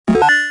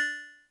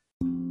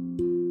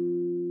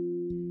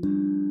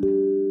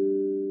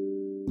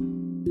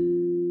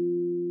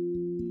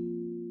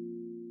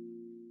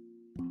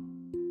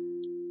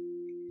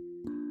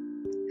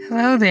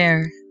Hello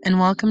there,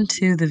 and welcome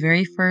to the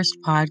very first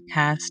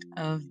podcast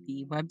of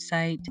the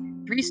website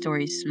Three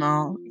Stories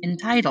Small,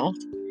 entitled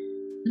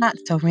Not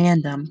So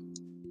Random.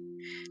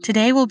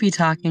 Today we'll be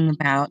talking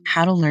about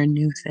how to learn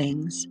new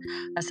things,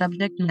 a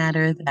subject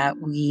matter that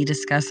we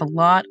discuss a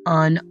lot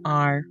on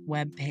our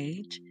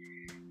webpage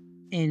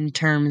in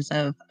terms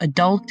of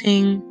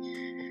adulting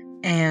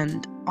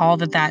and all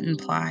that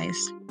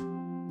implies.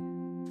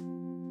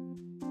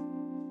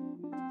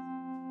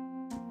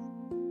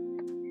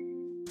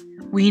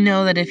 We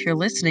know that if you're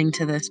listening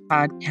to this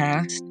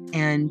podcast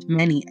and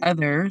many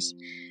others,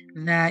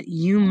 that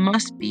you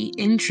must be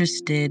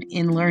interested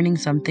in learning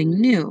something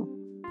new.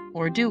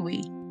 Or do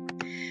we?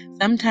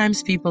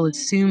 Sometimes people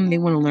assume they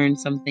want to learn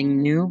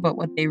something new, but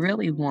what they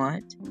really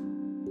want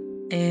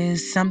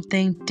is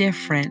something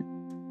different,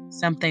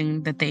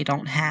 something that they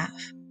don't have.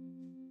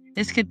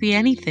 This could be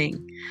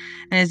anything,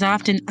 and is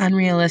often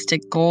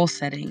unrealistic goal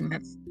setting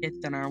that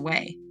gets in our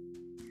way.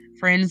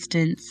 For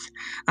instance,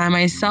 I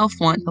myself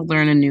want to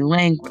learn a new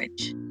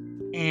language,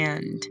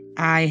 and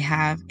I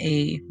have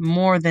a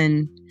more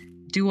than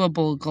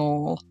doable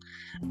goal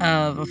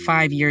of a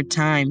 5-year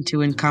time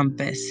to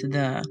encompass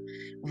the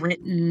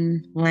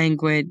written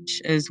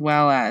language as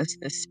well as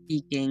the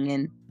speaking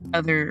and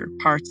other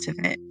parts of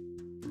it.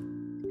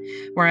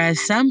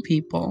 Whereas some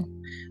people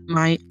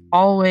might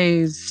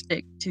always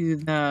stick to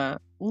the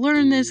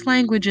learn this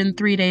language in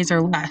 3 days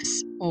or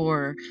less,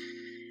 or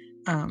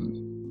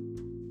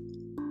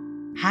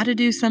how to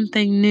do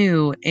something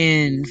new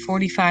in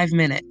 45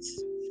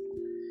 minutes.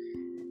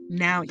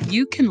 Now,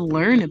 you can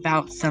learn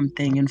about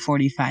something in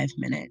 45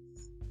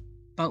 minutes,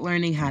 but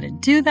learning how to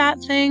do that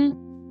thing,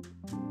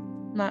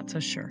 not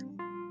so sure.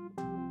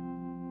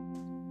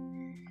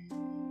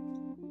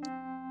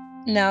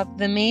 Now,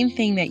 the main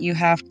thing that you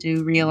have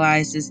to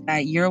realize is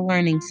that you're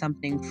learning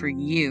something for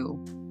you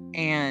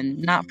and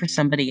not for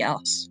somebody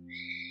else.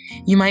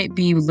 You might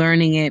be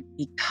learning it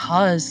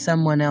because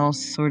someone else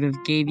sort of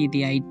gave you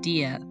the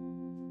idea,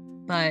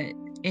 but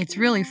it's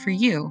really for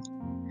you.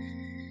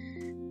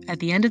 At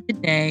the end of the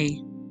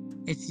day,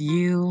 it's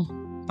you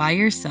by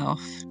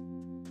yourself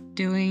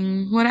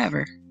doing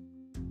whatever.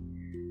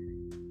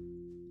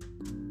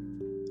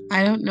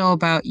 I don't know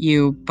about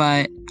you,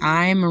 but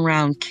I'm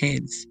around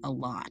kids a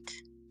lot.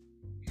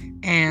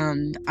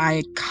 And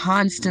I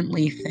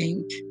constantly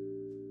think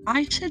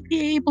I should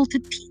be able to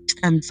teach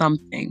them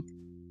something.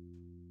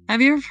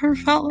 Have you ever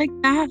felt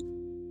like that?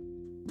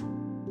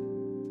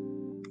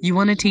 You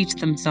want to teach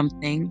them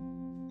something,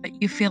 but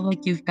you feel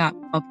like you've got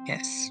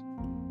focus.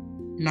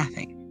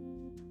 Nothing.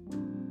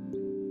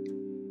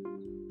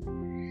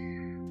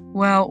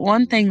 Well,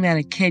 one thing that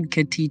a kid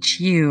could teach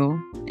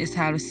you is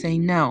how to say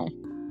no,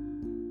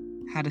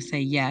 how to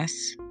say yes.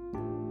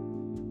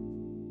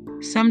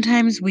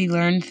 Sometimes we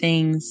learn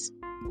things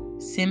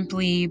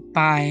simply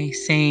by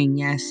saying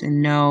yes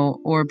and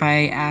no, or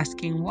by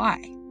asking why.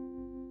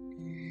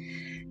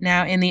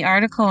 Now, in the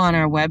article on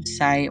our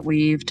website,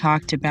 we've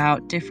talked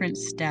about different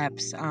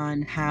steps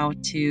on how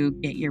to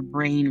get your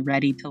brain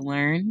ready to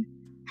learn,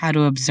 how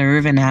to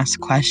observe and ask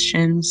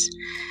questions,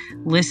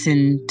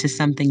 listen to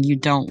something you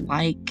don't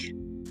like,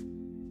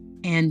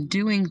 and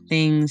doing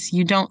things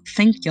you don't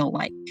think you'll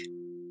like.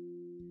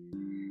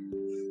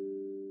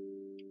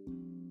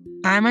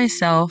 I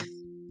myself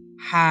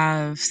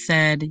have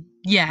said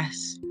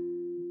yes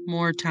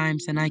more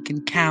times than I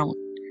can count,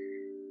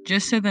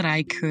 just so that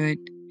I could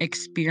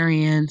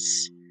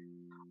experience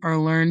or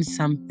learn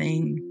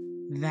something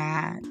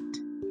that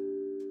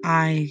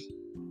I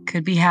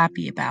could be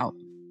happy about.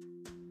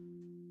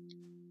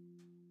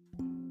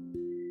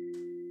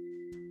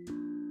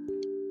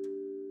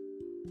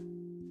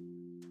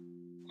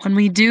 When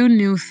we do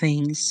new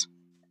things,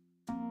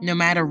 no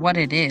matter what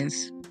it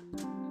is,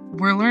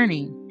 we're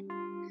learning.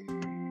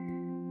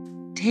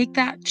 Take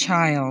that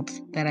child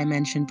that I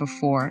mentioned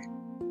before.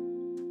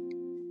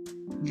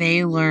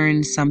 They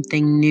learn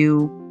something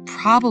new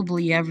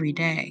probably every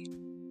day.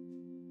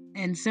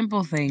 And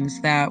simple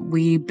things that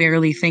we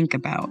barely think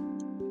about.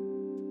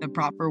 The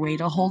proper way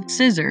to hold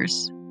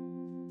scissors.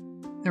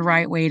 The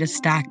right way to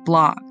stack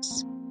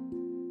blocks.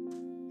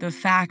 The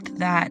fact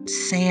that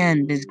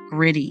sand is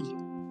gritty.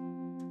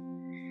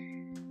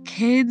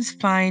 Kids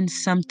find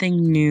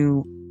something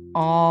new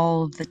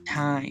all the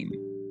time.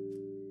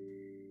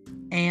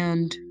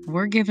 And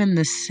we're given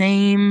the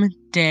same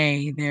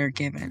day they're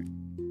given.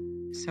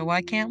 So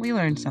why can't we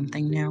learn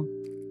something new?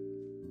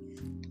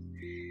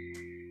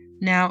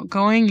 Now,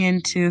 going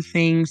into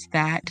things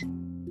that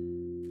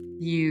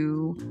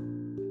you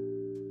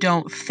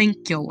don't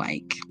think you'll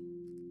like,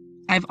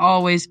 I've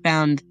always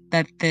found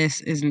that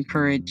this is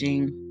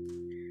encouraging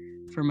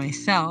for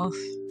myself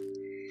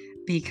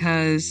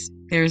because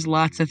there's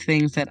lots of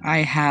things that I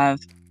have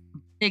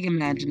big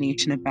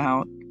imagination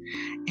about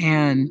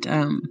and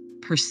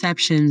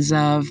perceptions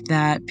of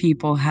that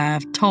people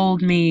have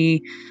told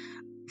me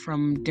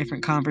from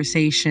different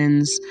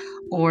conversations,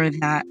 or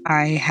that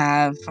I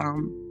have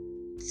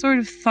sort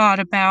of thought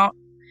about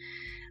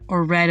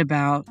or read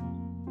about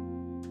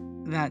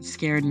that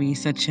scared me,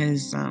 such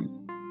as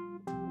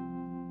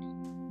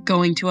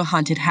going to a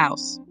haunted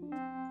house.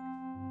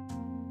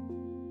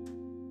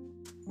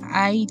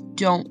 I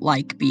don't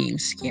like being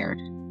scared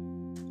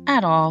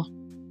at all.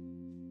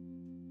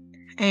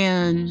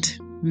 And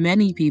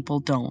many people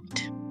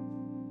don't.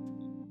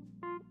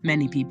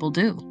 Many people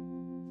do.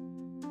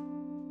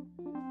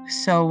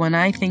 So when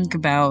I think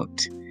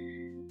about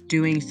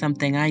doing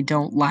something I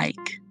don't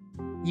like,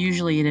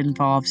 usually it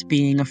involves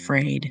being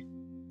afraid.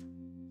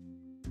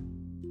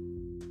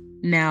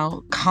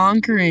 Now,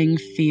 conquering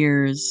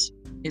fears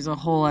is a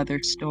whole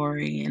other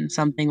story and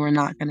something we're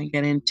not going to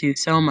get into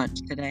so much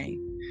today.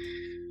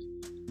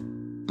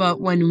 But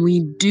when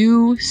we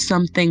do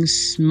something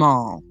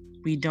small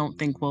we don't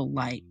think we'll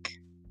like,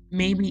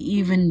 maybe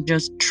even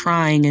just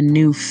trying a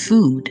new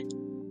food,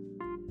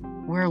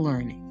 we're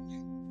learning.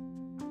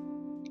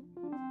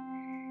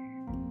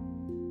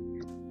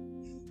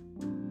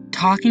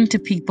 Talking to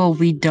people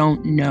we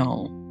don't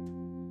know.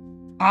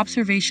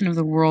 Observation of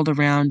the world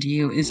around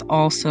you is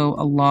also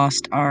a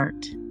lost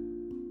art.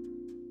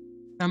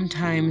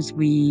 Sometimes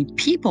we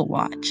people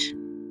watch.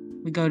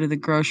 We go to the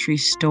grocery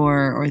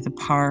store or the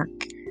park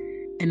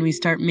and we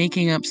start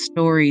making up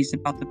stories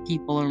about the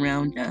people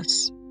around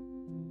us.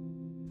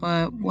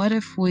 But what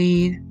if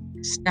we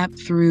step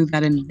through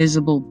that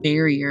invisible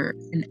barrier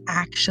and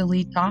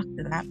actually talk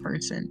to that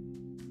person?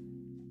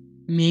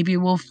 Maybe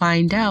we'll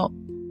find out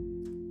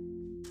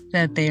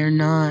that they are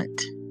not,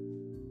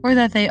 or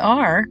that they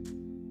are,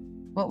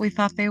 what we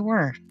thought they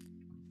were.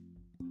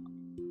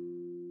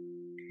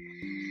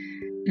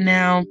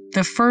 Now,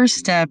 the first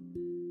step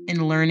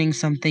in learning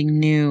something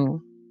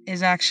new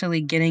is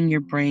actually getting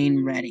your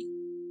brain ready.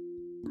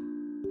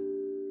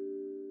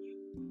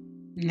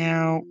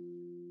 Now,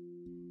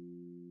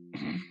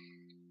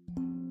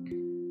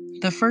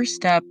 the first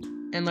step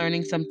in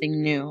learning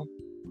something new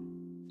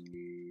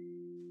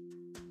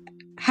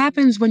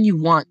happens when you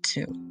want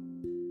to.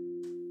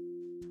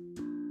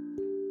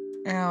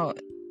 Now,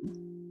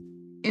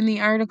 in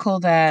the article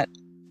that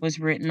was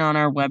written on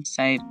our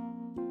website,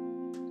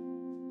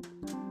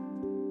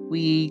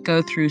 we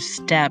go through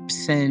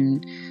steps,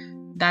 and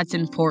that's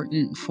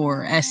important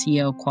for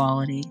SEO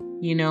quality.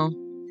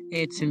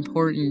 It's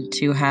important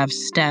to have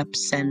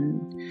steps and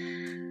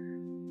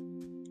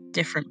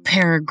different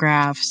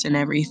paragraphs and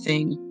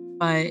everything.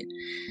 But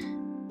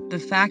the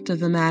fact of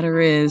the matter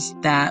is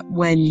that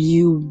when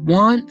you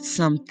want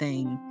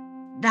something,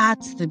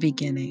 that's the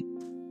beginning.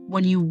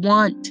 When you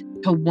want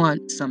to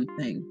want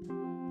something.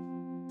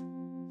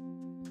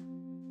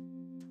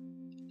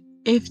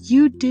 If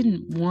you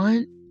didn't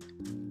want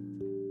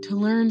to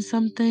learn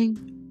something,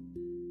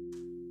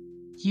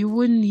 you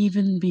wouldn't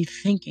even be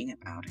thinking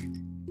about it.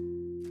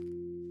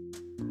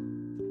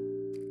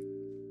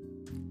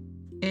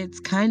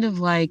 It's kind of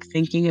like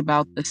thinking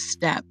about the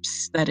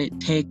steps that it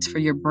takes for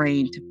your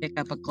brain to pick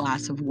up a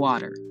glass of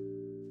water.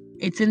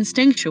 It's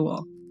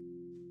instinctual.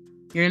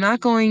 You're not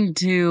going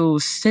to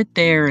sit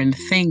there and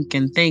think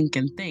and think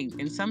and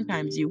think. And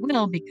sometimes you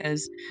will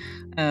because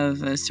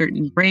of a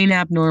certain brain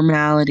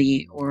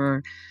abnormality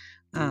or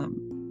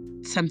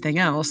something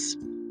else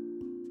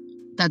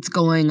that's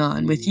going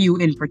on with you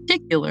in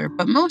particular.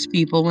 But most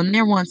people, when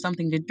they want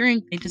something to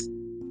drink, they just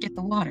get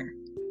the water.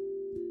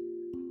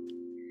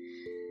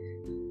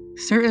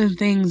 Certain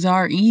things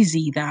are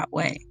easy that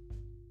way,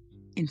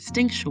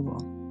 instinctual.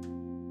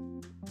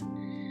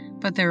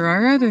 But there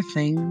are other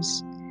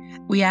things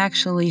we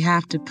actually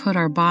have to put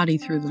our body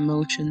through the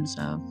motions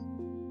of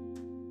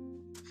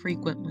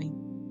frequently,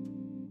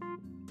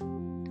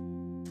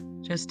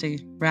 just to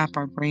wrap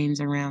our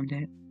brains around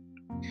it.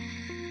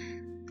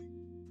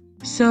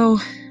 So,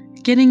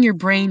 getting your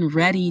brain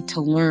ready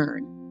to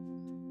learn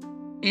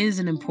is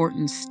an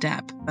important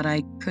step, but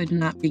I could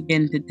not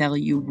begin to tell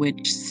you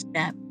which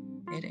step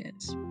it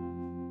is.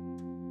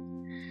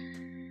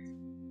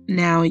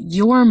 Now,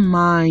 your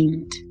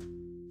mind,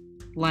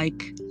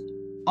 like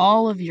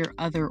all of your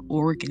other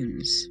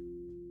organs,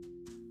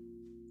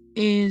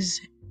 is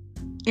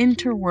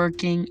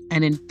interworking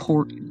and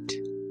important.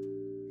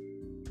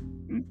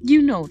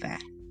 You know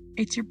that.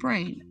 It's your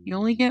brain. You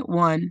only get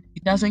one.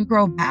 It doesn't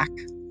grow back.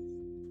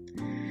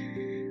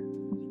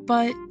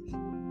 But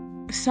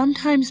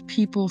sometimes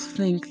people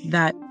think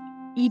that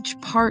each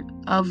part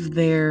of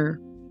their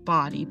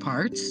body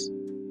parts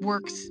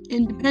works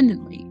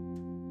independently.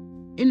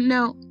 And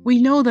now,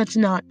 we know that's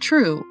not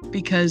true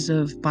because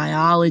of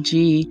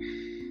biology.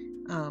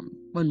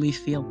 When we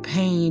feel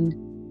pain,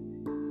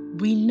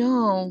 we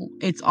know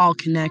it's all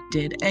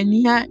connected. And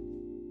yet,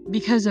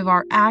 because of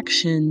our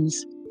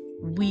actions,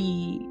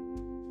 we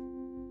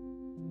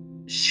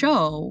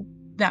show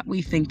that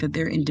we think that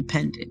they're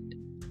independent.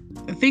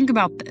 Think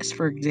about this,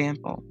 for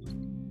example.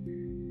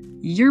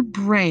 Your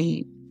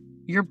brain,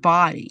 your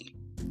body,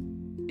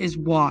 is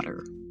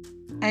water.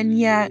 And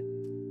yet,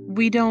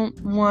 we don't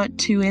want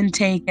to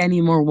intake any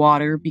more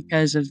water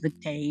because of the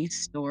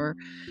taste or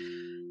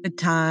the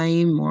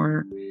time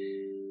or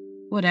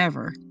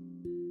whatever.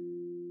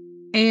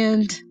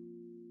 And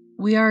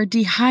we are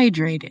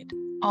dehydrated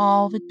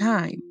all the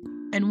time.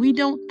 And we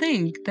don't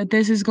think that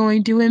this is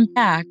going to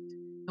impact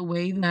the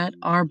way that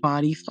our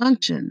body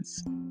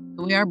functions,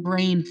 the way our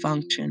brain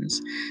functions,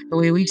 the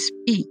way we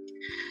speak,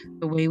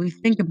 the way we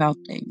think about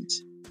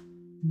things.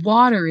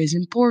 Water is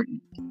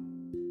important.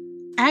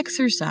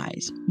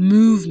 Exercise,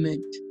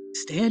 movement,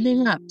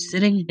 standing up,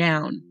 sitting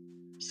down,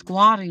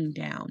 squatting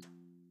down,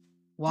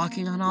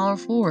 walking on all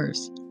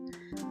fours,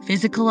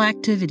 physical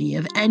activity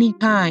of any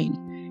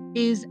kind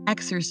is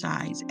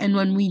exercise. And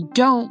when we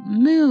don't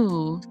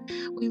move,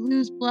 we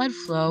lose blood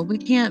flow, we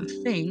can't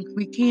think,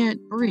 we can't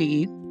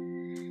breathe,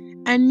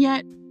 and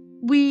yet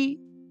we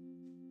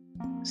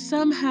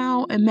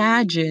somehow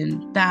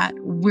imagine that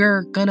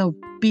we're gonna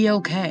be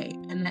okay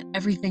and that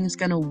everything's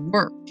gonna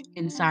work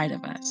inside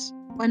of us,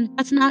 when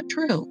that's not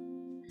true.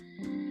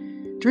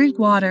 Drink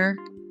water,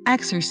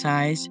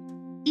 exercise,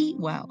 eat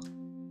well.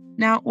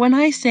 Now, when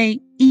I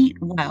say eat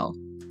well,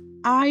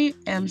 I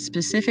am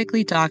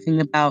specifically talking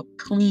about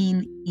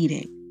clean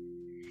eating.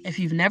 If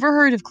you've never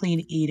heard of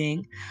clean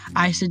eating,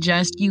 I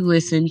suggest you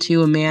listen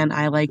to a man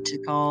I like to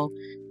call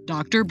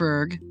Dr.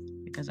 Berg,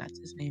 because that's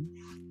his name.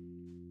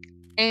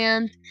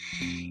 And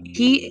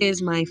he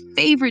is my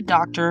favorite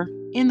doctor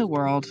in the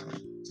world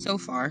so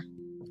far,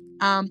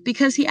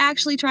 because he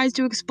actually tries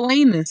to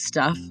explain this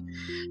stuff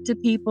to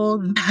people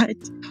that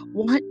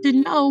want to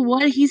know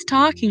what he's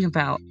talking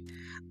about.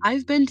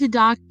 I've been to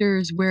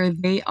doctors where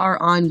they are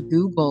on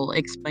Google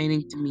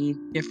explaining to me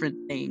different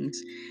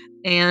things,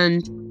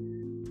 and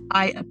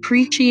I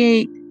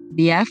appreciate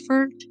the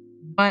effort,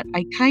 but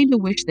I kind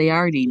of wish they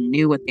already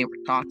knew what they were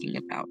talking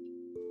about.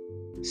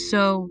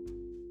 So,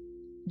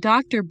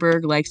 Dr.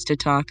 Berg likes to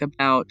talk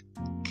about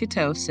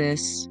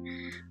ketosis,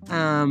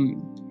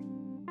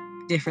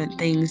 different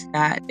things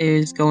that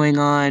is going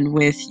on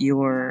with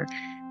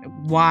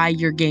why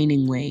you're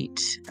gaining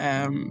weight,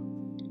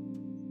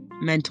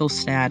 mental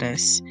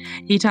status.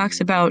 He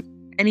talks about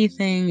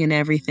anything and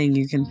everything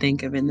you can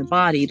think of in the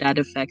body that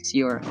affects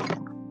your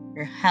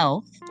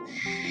health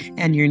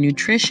and your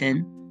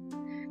nutrition.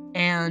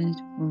 And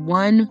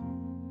one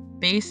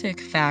basic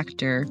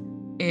factor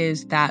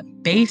is that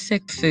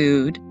basic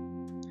food,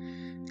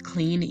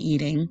 clean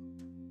eating,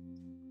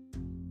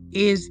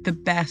 is the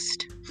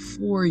best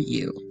for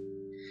you.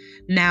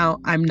 Now,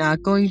 I'm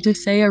not going to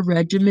say a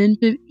regimen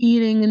of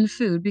eating and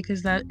food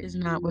because that is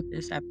not what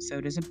this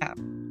episode is about.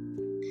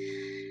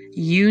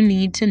 You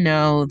need to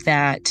know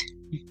that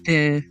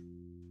the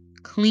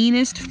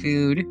cleanest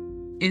food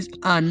is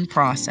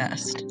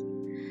unprocessed.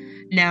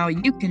 Now,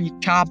 you can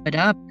chop it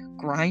up,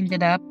 grind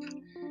it up,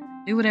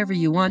 do whatever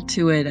you want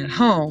to it at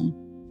home.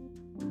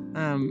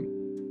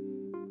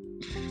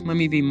 Let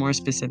me be more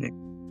specific.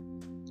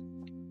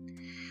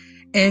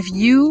 If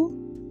you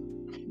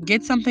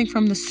get something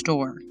from the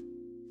store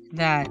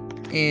that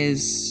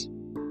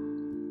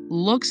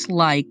looks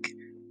like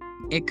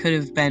it could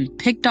have been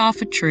picked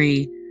off a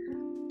tree,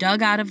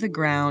 dug out of the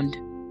ground,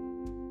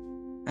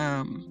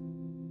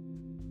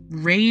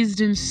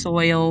 raised in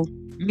soil,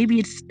 maybe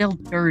it's still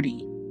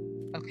dirty,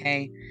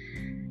 okay?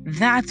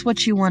 That's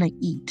what you want to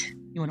eat.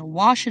 You want to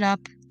wash it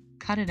up,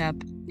 cut it up,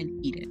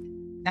 and eat it.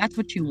 That's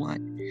what you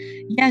want.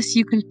 Yes,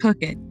 you can cook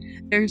it.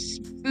 There's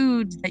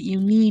foods that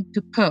you need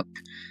to cook.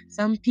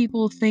 Some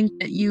people think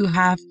that you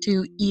have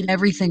to eat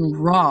everything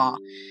raw,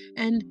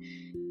 and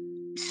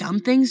some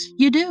things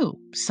you do,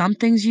 some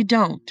things you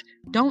don't.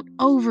 Don't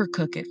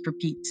overcook it, for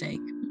Pete's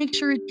sake. Make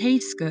sure it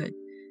tastes good.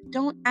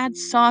 Don't add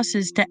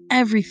sauces to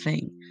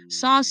everything.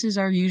 Sauces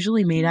are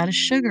usually made out of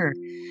sugar.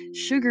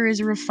 Sugar is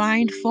a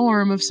refined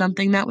form of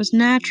something that was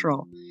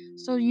natural.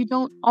 So you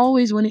don't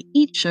always want to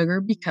eat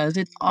sugar because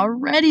it's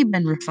already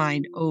been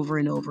refined over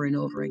and over and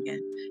over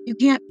again. You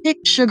can't pick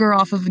sugar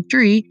off of a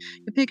tree.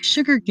 You pick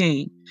sugar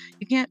cane.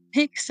 You can't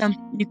pick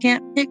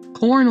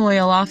corn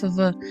oil off of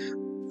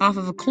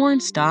a corn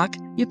stalk.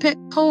 You pick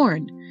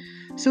corn.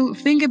 So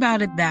think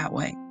about it that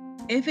way.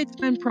 If it's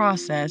been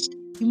processed,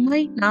 you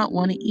might not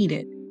want to eat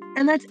it.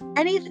 And that's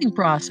anything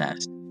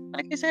processed.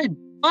 Like I said,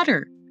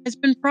 butter has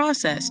been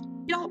processed.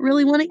 You don't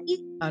really want to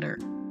eat butter.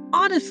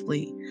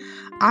 Honestly,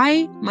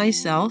 I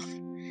myself,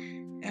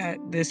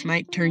 this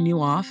might turn you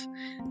off,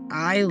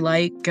 I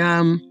like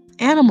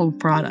animal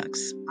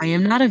products. I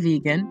am not a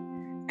vegan.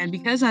 And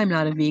because I'm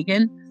not a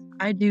vegan,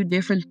 I do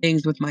different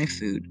things with my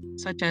food,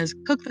 such as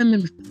cook them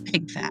in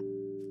pig fat.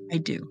 I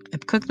do. I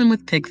cook them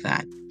with pig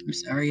fat. I'm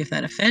sorry if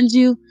that offends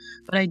you,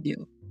 but I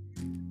do.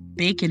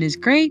 Bacon is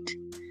great.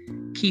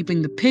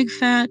 Keeping the pig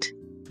fat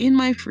in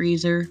my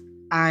freezer,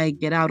 I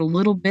get out a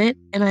little bit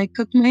and I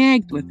cook my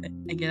eggs with it.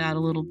 I get out a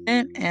little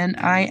bit and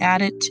I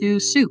add it to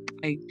soup.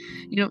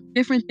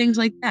 Different things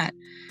like that.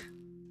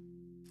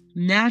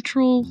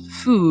 Natural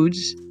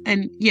foods,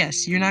 and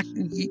yes, you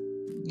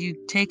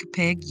take a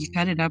pig, you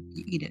cut it up,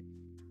 you eat it.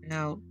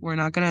 Now, we're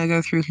not going to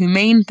go through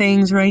humane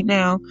things right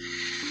now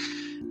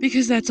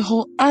because that's a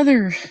whole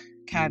other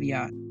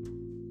caveat.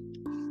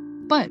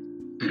 But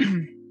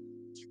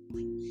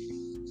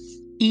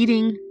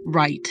eating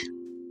right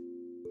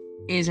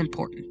is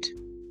important.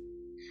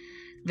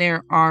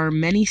 There are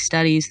many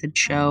studies that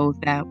show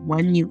that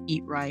when you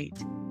eat right,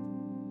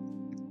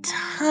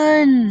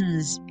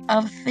 tons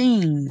of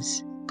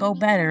things go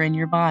better in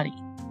your body.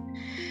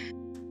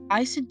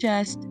 I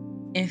suggest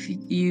if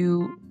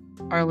you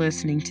are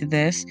listening to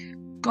this,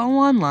 go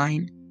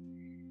online,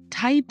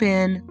 type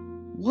in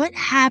what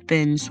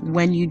happens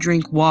when you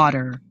drink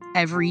water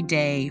every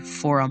day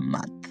for a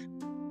month.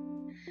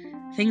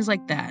 Things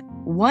like that.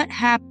 What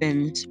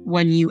happens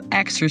when you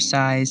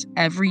exercise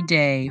every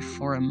day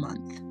for a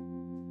month?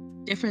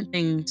 Different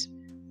things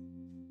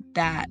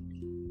that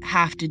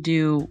have to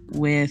do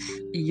with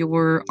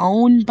your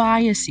own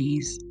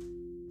biases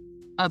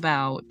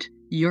about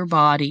your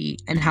body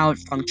and how it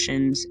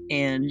functions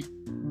and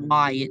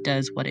why it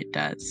does what it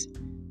does.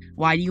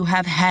 Why do you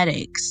have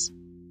headaches?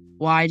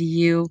 Why do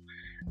you,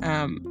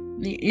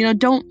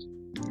 don't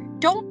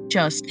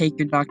just take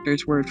your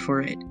doctor's word for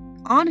it.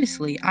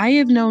 Honestly, I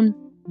have known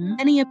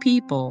many a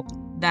people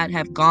that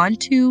have gone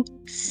to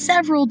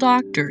several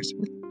doctors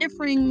with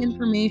differing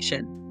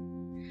information.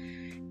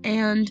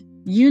 And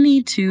you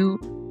need to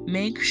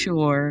make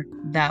sure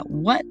that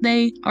what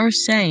they are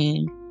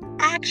saying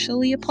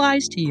actually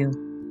applies to you.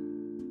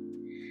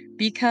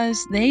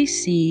 Because they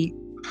see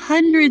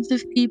hundreds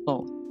of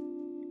people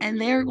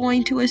and they're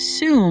going to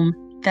assume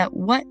that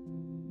what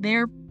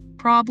their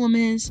problem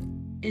is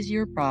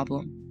your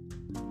problem.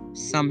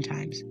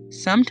 Sometimes.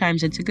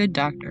 Sometimes it's a good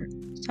doctor.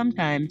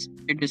 Sometimes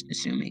they're just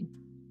assuming.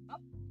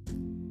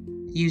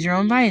 Use your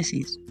own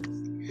biases.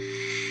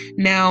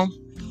 Now,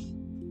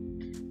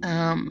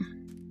 and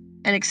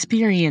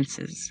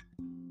experiences.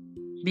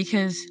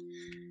 Because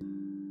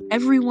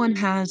everyone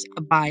has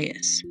a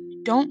bias.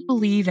 Don't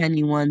believe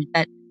anyone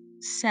that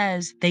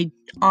says they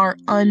are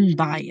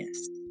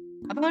unbiased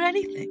about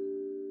anything.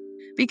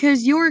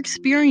 Because your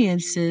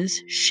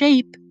experiences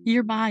shape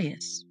your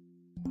bias.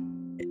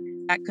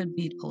 That could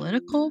be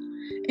political.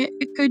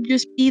 It could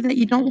just be that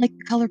you don't like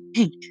the color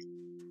pink.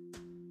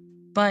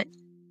 But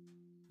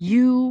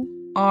you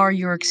are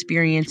your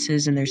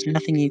experiences, and there's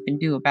nothing you can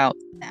do about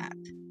that.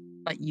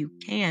 But you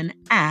can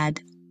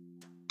add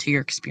to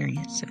your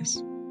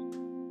experiences.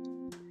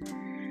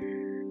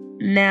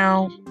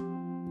 Now,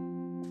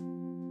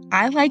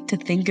 I like to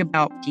think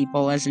about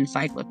people as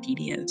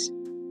encyclopedias.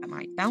 That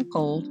might sound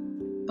cold,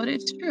 but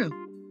it's true.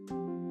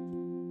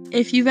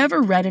 If you've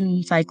ever read an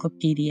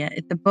encyclopedia,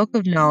 it's a book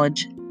of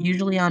knowledge,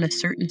 usually on a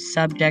certain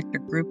subject or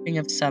grouping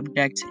of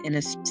subjects in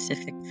a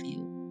specific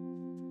field.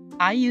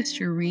 I used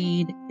to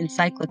read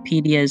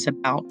encyclopedias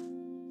about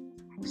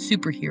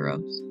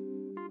superheroes.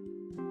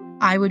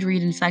 I would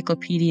read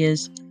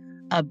encyclopedias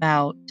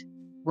about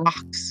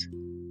rocks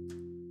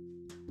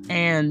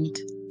and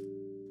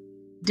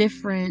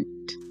different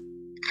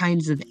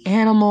kinds of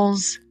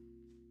animals,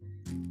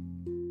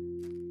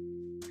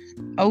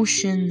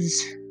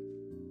 oceans,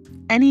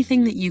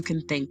 anything that you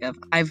can think of,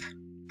 I've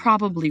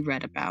probably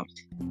read about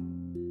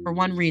for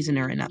one reason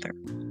or another.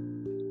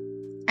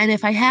 And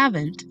if I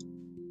haven't,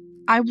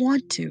 I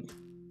want to,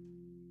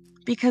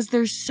 because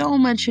there's so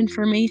much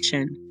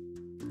information.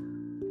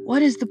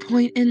 What is the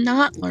point in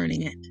not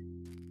learning it?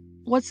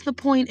 What's the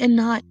point in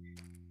not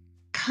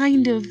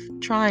kind of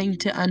trying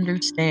to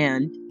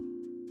understand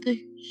the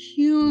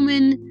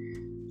human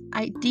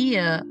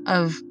idea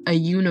of a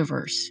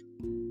universe?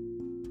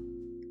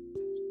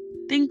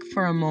 Think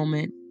for a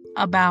moment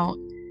about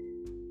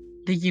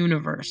the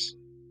universe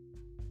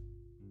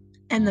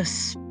and the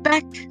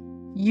speck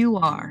you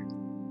are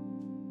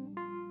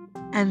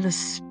and the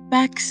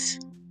specks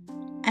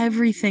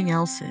everything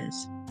else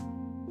is,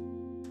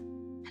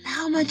 and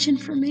how much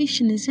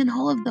information is in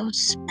all of those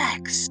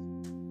specks.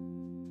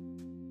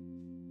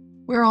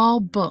 We're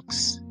all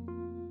books.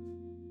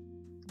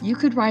 You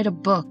could write a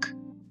book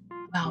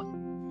about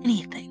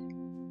anything.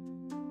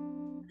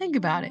 Think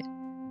about it.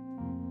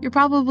 You're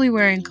probably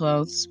wearing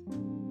clothes.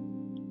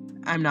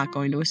 I'm not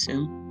going to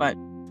assume, but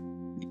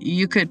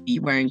you could be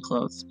wearing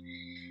clothes.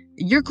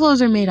 Your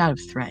clothes are made out of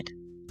thread.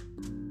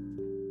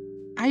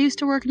 I used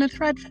to work in a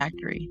thread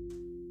factory.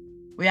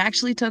 We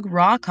actually took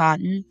raw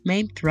cotton,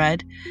 made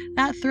thread.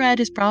 That thread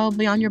is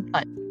probably on your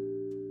butt.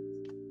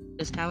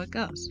 Just how it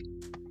goes.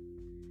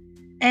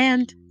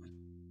 And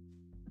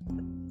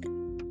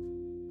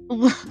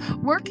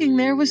working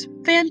there was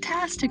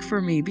fantastic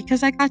for me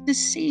because I got to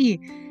see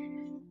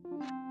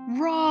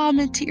raw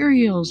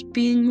materials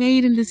being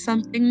made into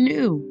something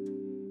new.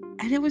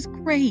 And it was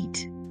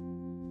great.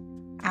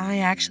 I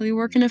actually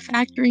work in a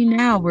factory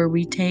now where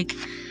we take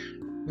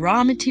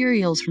raw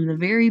materials from the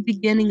very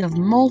beginning of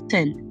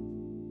molten,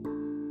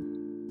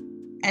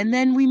 and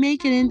then we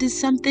make it into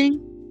something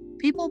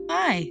people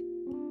buy.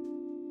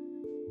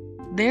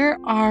 There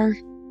are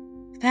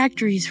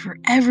factories for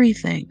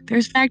everything.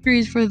 There's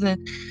factories for the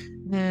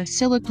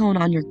silicone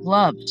on your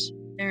gloves.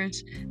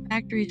 There's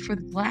factories for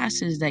the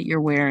glasses that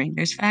you're wearing.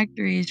 There's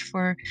factories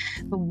for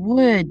the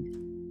wood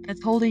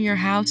that's holding your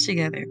house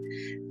together.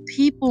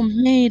 People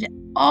made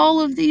all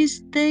of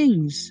these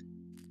things.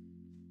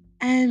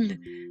 And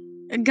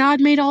God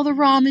made all the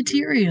raw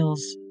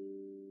materials.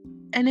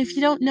 And if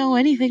you don't know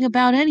anything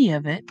about any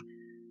of it,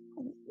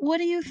 what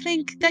do you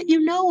think that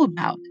you know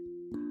about?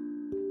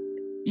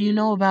 You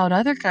know about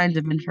other kinds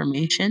of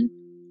information.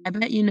 I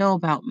bet you know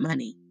about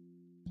money,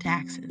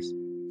 taxes.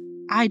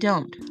 I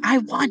don't. I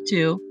want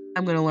to.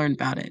 I'm going to learn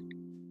about it.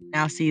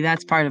 Now, see,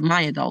 that's part of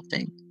my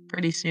adulting.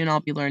 Pretty soon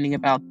I'll be learning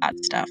about that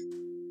stuff.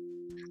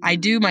 I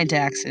do my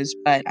taxes,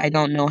 but I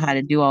don't know how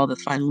to do all the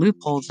fun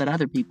loopholes that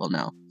other people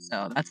know.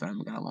 So that's what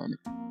I'm going to learn.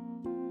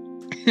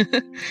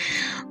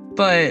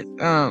 But,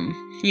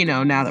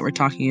 now that we're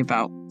talking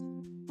about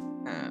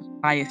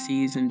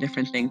biases and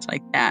different things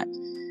like that,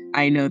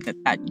 I know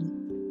that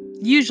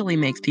usually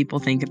makes people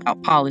think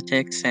about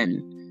politics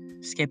and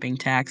skipping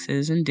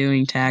taxes and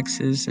doing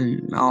taxes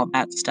and all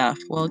that stuff.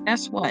 Well,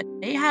 guess what?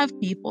 They have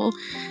people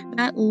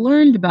that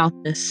learned about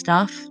this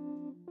stuff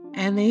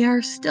and they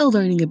are still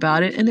learning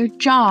about it, and their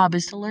job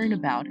is to learn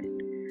about it.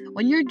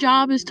 When your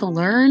job is to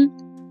learn,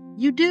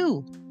 you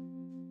do.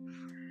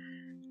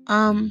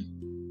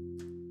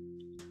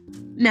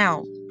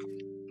 Now,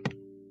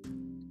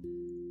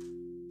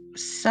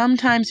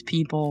 sometimes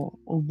people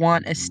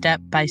want a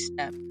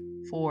step-by-step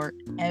for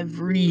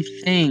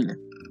everything.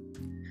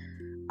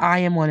 I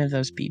am one of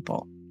those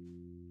people.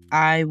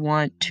 I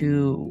want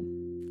to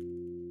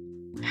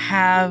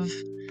have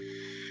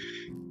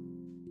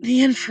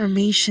the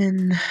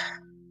information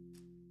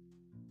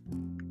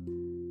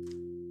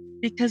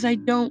because I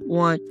don't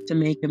want to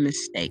make a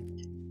mistake.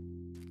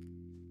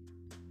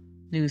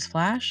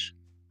 Newsflash,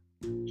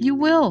 you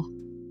will.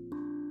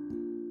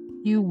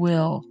 You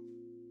will.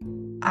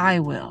 I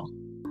will.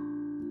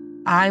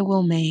 I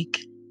will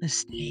make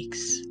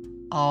mistakes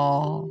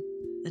all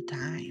the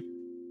time.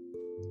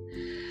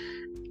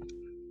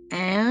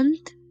 And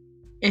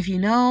if you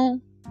know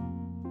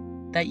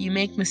that you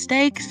make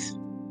mistakes,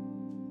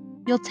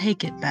 you'll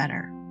take it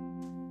better.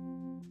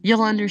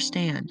 You'll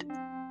understand.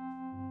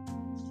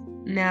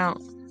 Now,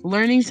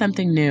 learning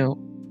something new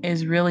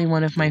is really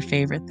one of my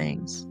favorite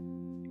things.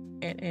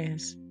 It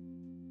is.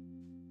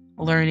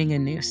 Learning a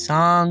new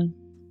song,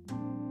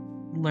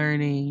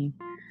 learning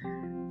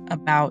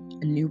about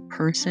a new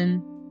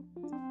person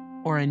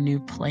or a new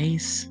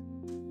place,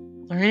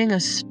 learning a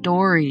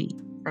story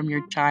from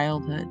your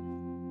childhood.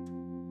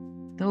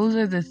 Those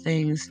are the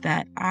things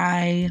that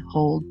I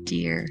hold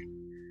dear,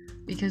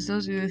 because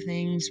those are the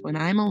things when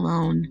I'm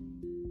alone,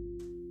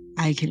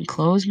 I can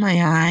close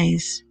my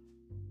eyes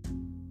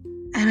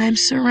and I'm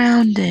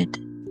surrounded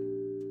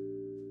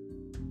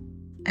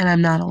and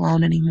I'm not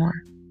alone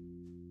anymore.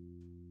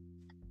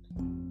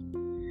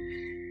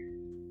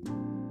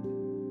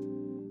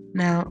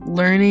 Now,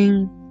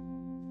 learning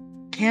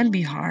can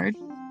be hard,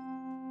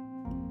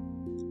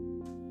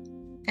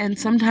 and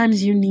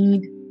sometimes you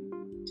need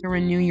to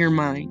renew your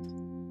mind.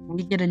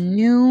 We get a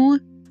new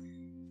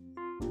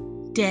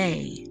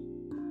day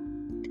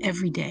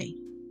every day.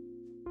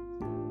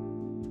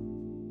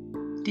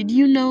 Did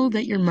you know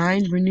that your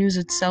mind renews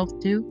itself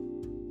too?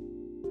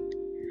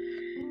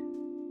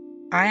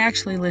 I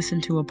actually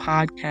listened to a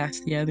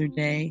podcast the other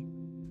day,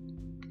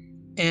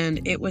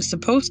 and it was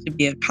supposed to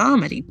be a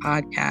comedy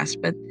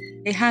podcast, but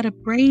they had a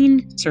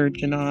brain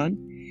surgeon on,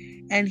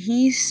 and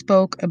he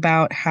spoke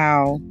about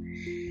how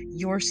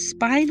your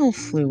spinal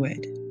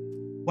fluid,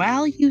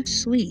 while you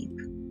sleep,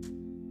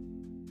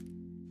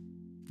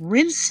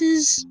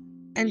 rinses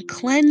and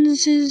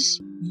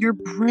cleanses your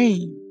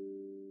brain.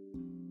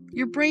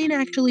 Your brain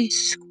actually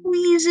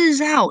squeezes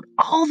out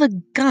all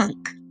the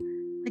gunk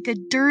like a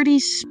dirty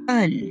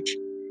sponge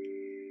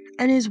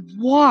and is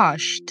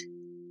washed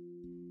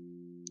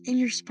in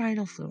your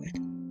spinal fluid.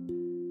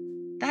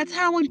 That's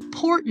how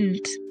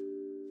important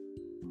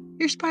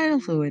your spinal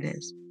fluid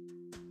is.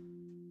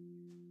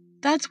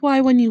 That's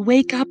why when you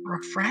wake up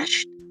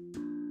refreshed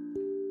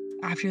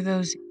after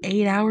those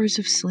 8 hours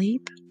of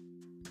sleep,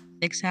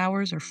 6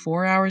 hours or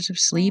 4 hours of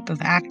sleep,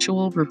 of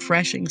actual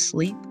refreshing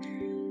sleep,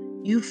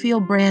 you feel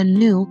brand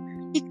new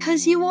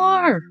because you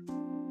are.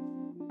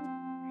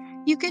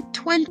 You get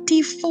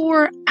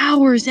 24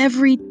 hours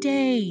every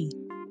day.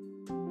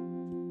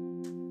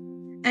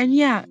 And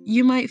yeah,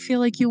 you might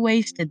feel like you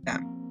wasted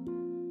them.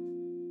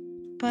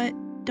 But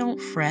don't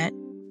fret.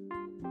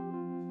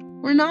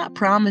 We're not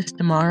promised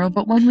tomorrow,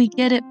 but when we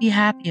get it, be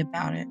happy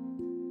about it.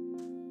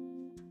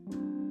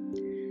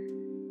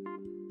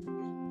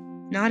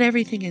 Not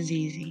everything is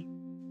easy,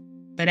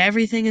 but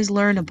everything is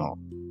learnable.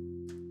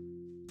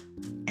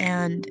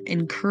 And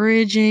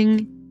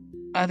encouraging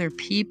other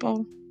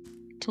people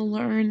to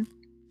learn,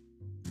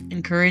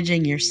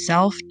 encouraging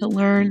yourself to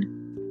learn,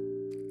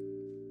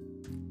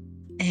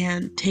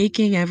 and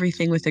taking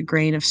everything with a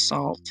grain of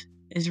salt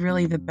is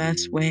really the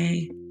best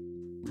way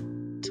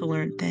to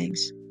learn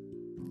things.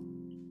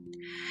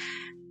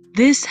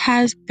 This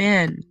has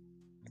been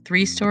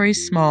 3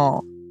 Stories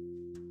Small,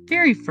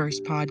 very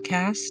first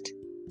podcast,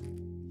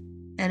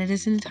 and it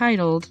is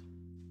entitled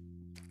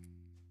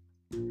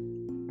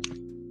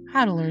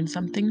How to Learn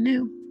Something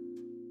New,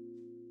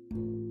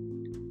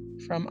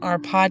 from our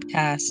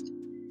podcast,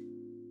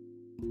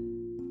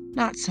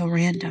 Not So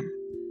Random.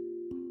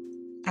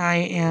 I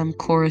am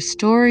Cora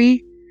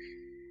Story,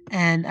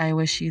 and I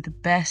wish you the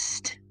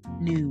best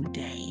new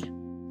day.